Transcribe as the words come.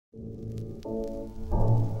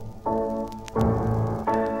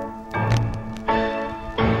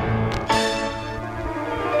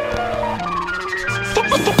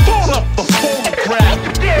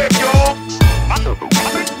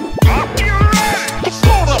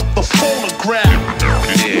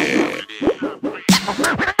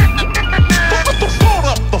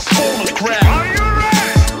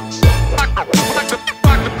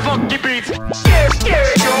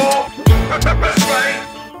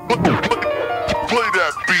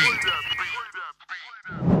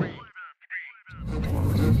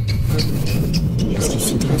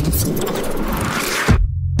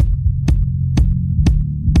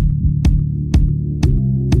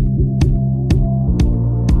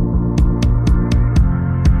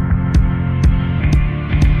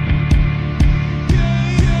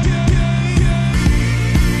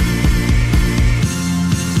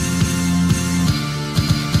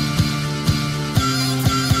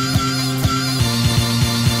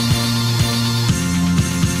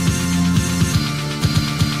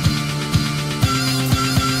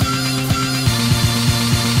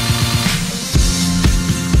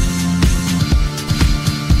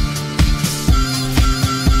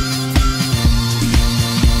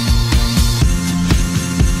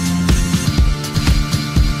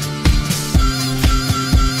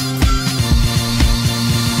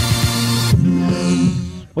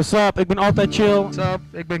What's up? Ik ben altijd chill. What's up?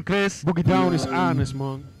 Ik ben Chris. Boogiedown is anus,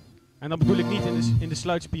 man. En dat bedoel ik niet in de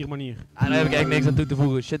sluitspier manier. Ah, daar heb ik echt niks aan toe te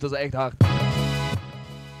voegen. Shit was echt hard.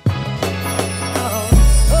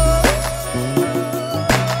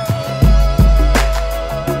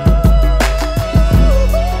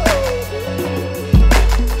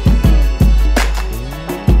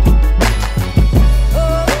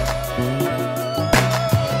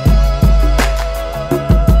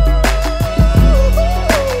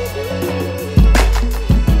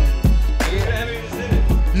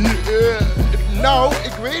 Nou,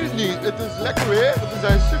 ik weet het niet. Het is lekker weer. Er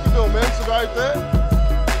zijn superveel mensen buiten.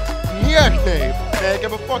 Niet echt, nee. Nee, ik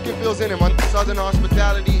heb er fucking veel zin in, man. Southern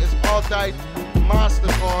Hospitality is altijd master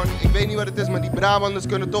gewoon. Ik weet niet wat het is, maar die Brabanders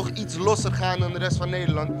kunnen toch iets losser gaan dan de rest van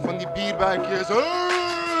Nederland. Van die bierbuikjes.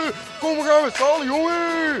 Hey, kom, we gaan met z'n allen,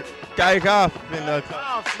 jongen. Kijk af, vind ik.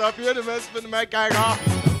 Gaaf, snap je? De mensen vinden mij kijk af.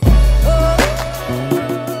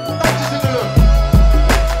 Tandjes in de lucht.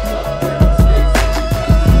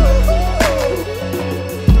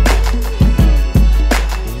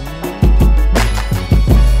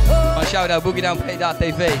 Shout-out Boogiedown Breda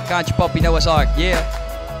TV, Kraantje Papi, Noah's Ark, yeah.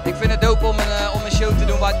 Ik vind het dope om een show te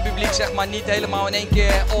doen waar het publiek zeg maar niet helemaal in één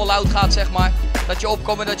keer all out gaat zeg maar. Dat je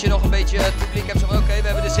opkomt en dat je nog een beetje het publiek hebt zo van oké, we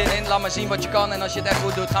hebben er zin in, laat maar zien wat je kan. En als je het echt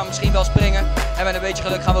goed doet gaan we misschien wel springen. En met een beetje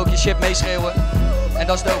geluk gaan we ook je shit meeschreeuwen. En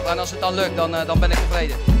dat is dope. En als het dan lukt, dan ben ik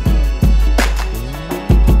tevreden.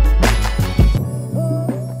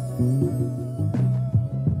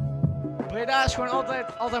 Breda is gewoon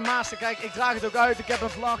altijd master. Kijk, ik draag het ook uit, ik heb een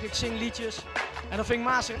vlag, ik zing liedjes. En dat vind ik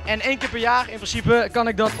master. En 1 keer per jaar in principe kan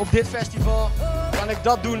ik dat op dit festival, kan ik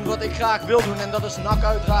dat doen wat ik graag wil doen. En dat is NAC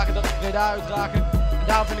uitdragen, dat is Breda uitdragen. En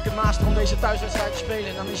daarom vind ik het master om deze thuiswedstrijd te spelen.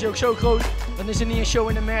 En dan is hij ook zo groot, dan is er niet een show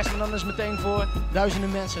in de mers, maar dan is het meteen voor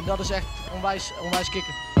duizenden mensen. En dat is echt onwijs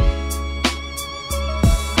kicken.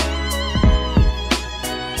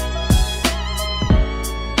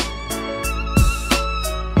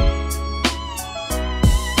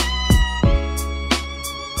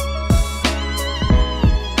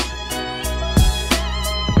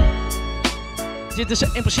 Dit is in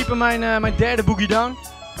principe mijn derde Boogiedown.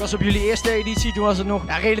 Ik was op jullie eerste editie, toen was het nog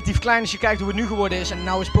relatief klein als je kijkt hoe het nu geworden is. En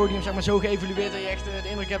nu is het podium zeg maar, zo geëvalueerd dat je echt de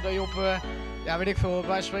indruk hebt dat je op, weet ik veel, bij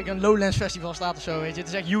wijze van spreken een Lowlands festival staat of zo. Weet je. Het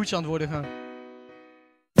is echt huge aan het worden gewoon.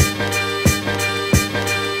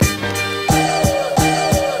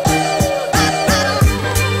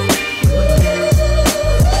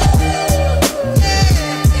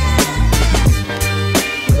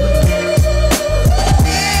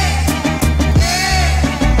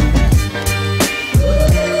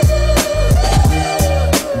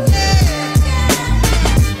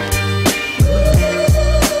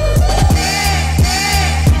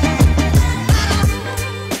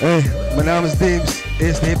 Hey, mijn naam is Deems,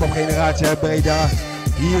 eerste hip-hop generatie uit Breda.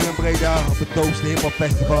 Hier in Breda op het doopste hip-hop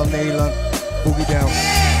festival in Nederland, Boogiedown.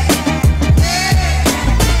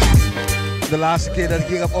 De laatste keer dat ik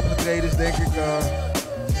hier heb opgetreden is denk ik,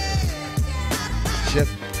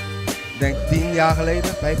 denk 10 jaar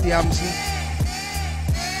geleden, 15 jaar misschien.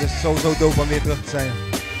 Dus het is sowieso dope om weer terug te zijn.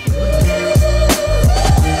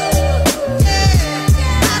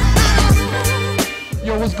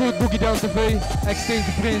 Yo, what's good, Boogiedown TV? Exchange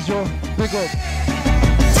the Prince, yo. Big up.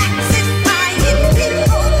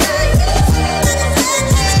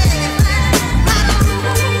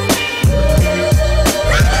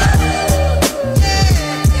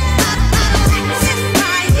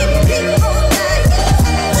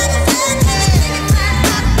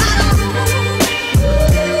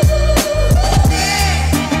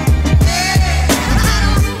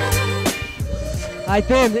 Hi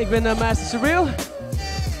Tim, ik ben Master Surreal.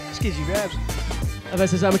 Skizzy Vibes. En wij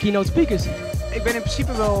zijn samen keynote speakers. Ik ben in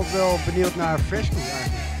principe wel benieuwd naar Fresco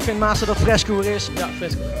eigenlijk. Ik vind Master dat Fresco er is. Ja,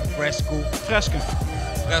 Fresco. Fresco. Fresco.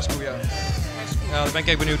 Fresco, ja. Ja, daar ben ik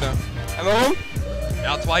echt benieuwd naar. En waarom?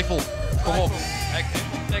 Ja, twijfel. Kom op.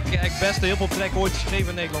 Echt best heel veel track ooit geschreven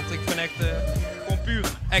in Nederland. Ik vind echt gewoon puur.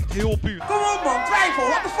 Echt heel puur. Kom op man, twijfel.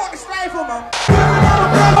 What the fuck is twijfel man?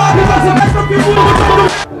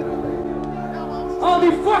 Al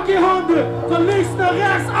die fucking handen, van links naar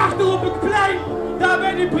rechts, achter op het plein. Daar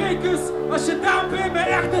bij die brekers, als je down bent met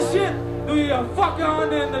echte shit, doe je je fucking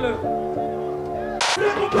handen in de lucht.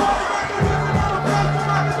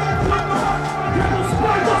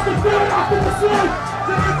 Als de deur achter de sluit,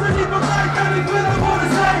 ze weten niet wat mij kan, ik wil er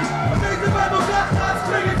worden zijn. Deze bij nog weg gaat,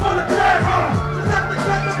 spring ik van de trein. Ze zegt ik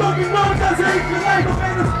ben de Boogiedown en ze heeft gelijk op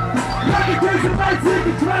een. Laat ik deze meid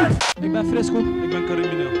zeker kwijt. Ik ben Fresco. Ik ben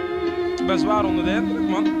crimineel. Ik ben zwaar onder de indruk,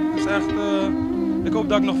 man. Het is echt, ik hoop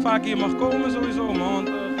dat ik nog vaak hier mag komen sowieso, man. Want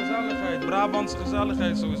gezelligheid, Brabantse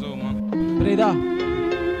gezelligheid sowieso, man. Breda.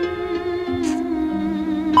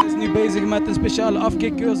 Ik is nu bezig met een speciale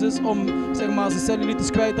afkikcursus om zeg maar zijn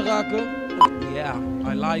cellulitis kwijt te raken. Yeah,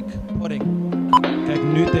 I like pudding. Kijk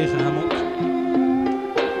nu tegen hem op.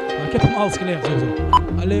 Maar ik heb hem alles geleerd sowieso.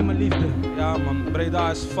 Alleen maar liefde. Ja man, Breda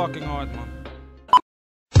is fucking hard, man.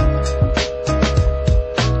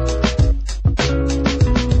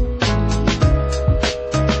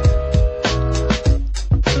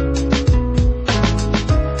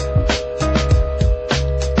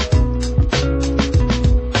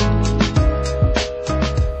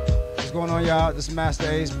 This is Master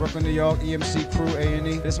Ace, Brooklyn, New York, EMC crew,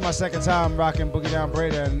 A&E. This is my second time rocking Boogiedown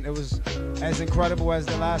Breda, and it was as incredible as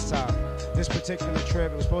the last time. This particular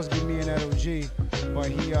trip, it was supposed to be me and LOG, but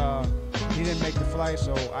he didn't make the flight,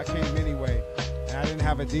 so I came anyway. And I didn't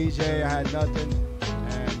have a DJ, I had nothing,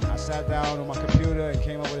 and I sat down on my computer and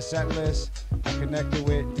came up with a set list. I connected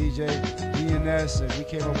with DJ DNS, and we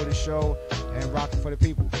came up with a show and rocked it for the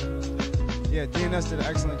people. Yeah, DNS did an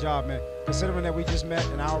excellent job, man. Considering that we just met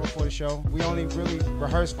an hour before the show, we only really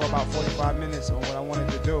rehearsed for about 45 minutes on what I wanted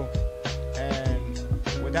to do. And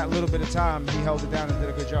with that little bit of time, he held it down and did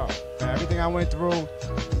a good job. And everything I went through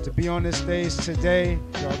to be on this stage today,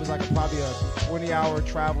 it was like probably a 20-hour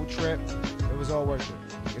travel trip. It was all worth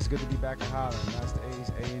it. It's good to be back in Holland. Master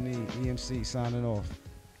Ace, A&E, EMC signing off.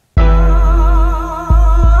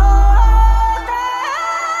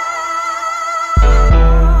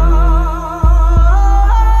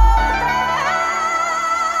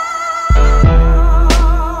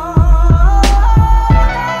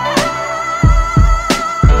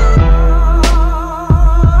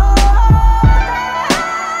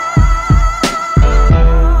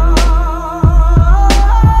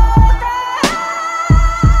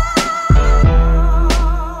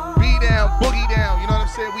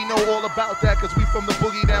 About that, cause we from the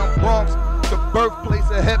Boogiedown Bronx, the birthplace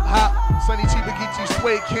of hip hop. Sonny Chibagichi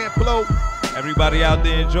Sway can't blow. Everybody out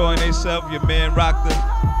there enjoying themselves. Your man rocked the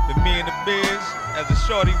me and the biz as a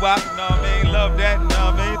shorty wop. You know what I mean? Love that. You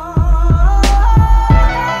know what I mean?